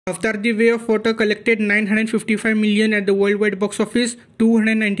Avatar: The Way of Water collected 955 million at the worldwide box office,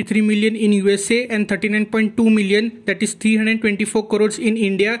 293 million in USA and 39.2 million, that is 324 crores in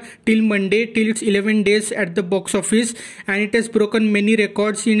India till Monday, till its 11 days at the box office, and it has broken many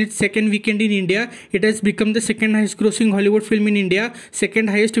records in its second weekend in India. It has become the second highest grossing Hollywood film in India, second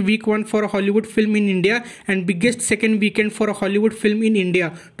highest week one for a Hollywood film in India, and biggest second weekend for a Hollywood film in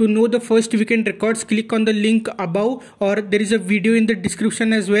India. To know the first weekend records, click on the link above, or there is a video in the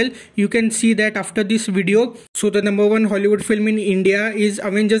description as well. You can see that after this video. So the number one Hollywood film in India is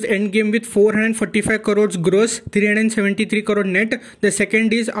Avengers Endgame with 445 crores gross, 373 crore net. The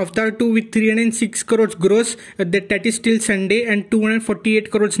second is Avatar 2 with 306 crores gross, that is till Sunday, and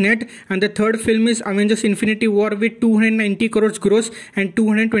 248 crores net. And the third film is Avengers Infinity War with 290 crores gross and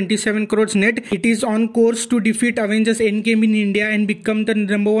 227 crores net. It is on course to defeat Avengers Endgame in India and become the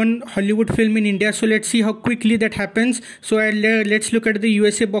number one Hollywood film in India. So let's see how quickly that happens. So let's look at the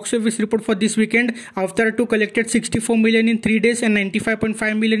USA box office report for this weekend. Avatar 2 collected 64 million in 3 days and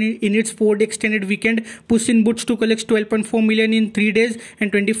 95.5 million in its 4-day extended weekend. Puss in Boots 2 collects 12.4 million in 3 days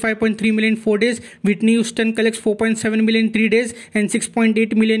and 25.3 million in 4 days. Whitney Houston collects 4.7 million in 3 days and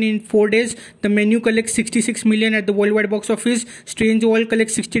 6.8 million in 4 days. The Menu collects 66 million at the worldwide box office. Strange World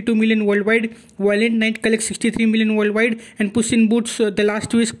collects 62 million worldwide. Violent Night collects 63 million worldwide, and Puss in Boots The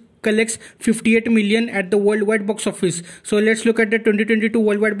Last Wish collects 58 million at the worldwide box office. So let's look at the 2022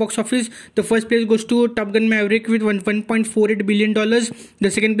 worldwide box office. The first place goes to Top Gun Maverick with $1.48 billion.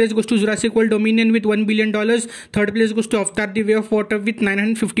 The second place goes to Jurassic World Dominion with $1 billion. Third place goes to Avatar: The Way of Water with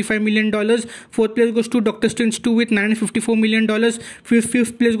 $955 million. Fourth place goes to Doctor Strange 2 with $954 million.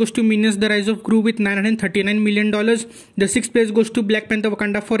 Fifth place goes to Minions: The Rise of Gru with $939 million. The sixth place goes to Black Panther: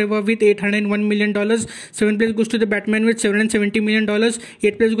 Wakanda Forever with $801 million. Seventh place goes to The Batman with $770 million.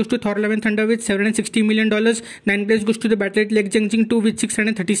 Eighth place goes to Thor: Love and Thunder with $760 million. 9th place goes to The Battle at Lake Changjin 2 with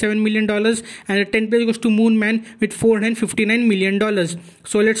 $637 million. And the 10th place goes to Moon Man with $459 million.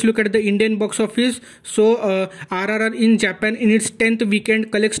 So let's look at the Indian box office. So RRR in Japan in its 10th weekend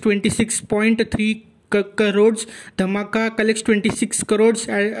collects 26.3 crores. Dhamaka collects 26 crores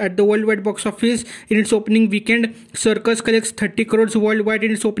at the worldwide box office in its opening weekend. Circus collects 30 crores worldwide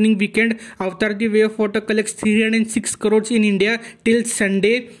in its opening weekend. Avatar: The Way of Water collects 306 crores in India till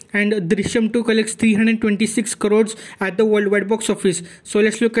Sunday, and Drishyam 2 collects 326 crores at the worldwide box office. So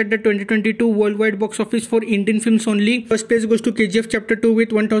let's look at the 2022 worldwide box office for Indian films only. First place goes to KGF Chapter 2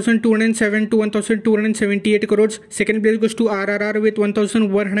 with 1,207 to 1,278 crores. Second place goes to RRR with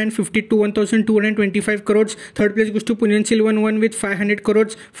 1,150 to 1,225 crores. Third place goes to Punyan Selvan 1 with 500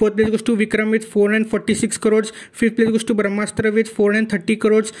 crores. Fourth place goes to Vikram with 446 crores. Fifth place goes to Brahmastra with 430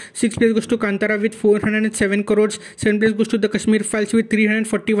 crores. Sixth place goes to Kantara with 407 crores. Seventh place goes to The Kashmir Files with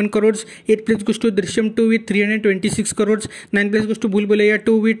 341 crores. Eighth place goes to Drishyam 2 with 326 crores. Ninth place goes to Bhool Bhulaiya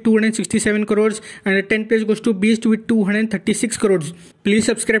 2 with 267 crores. And the 10th place goes to Beast with 236 crores. Please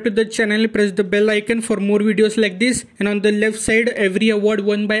subscribe to the channel, press the bell icon for more videos like this. And on the left side, every award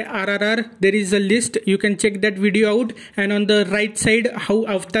won by RRR, there is a list. You can check that video out. And on the right side, how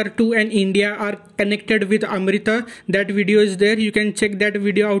Avatar 2 and India are connected with Amrita, that video is there. You can check that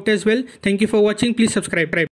video out as well. Thank you for watching. Please subscribe.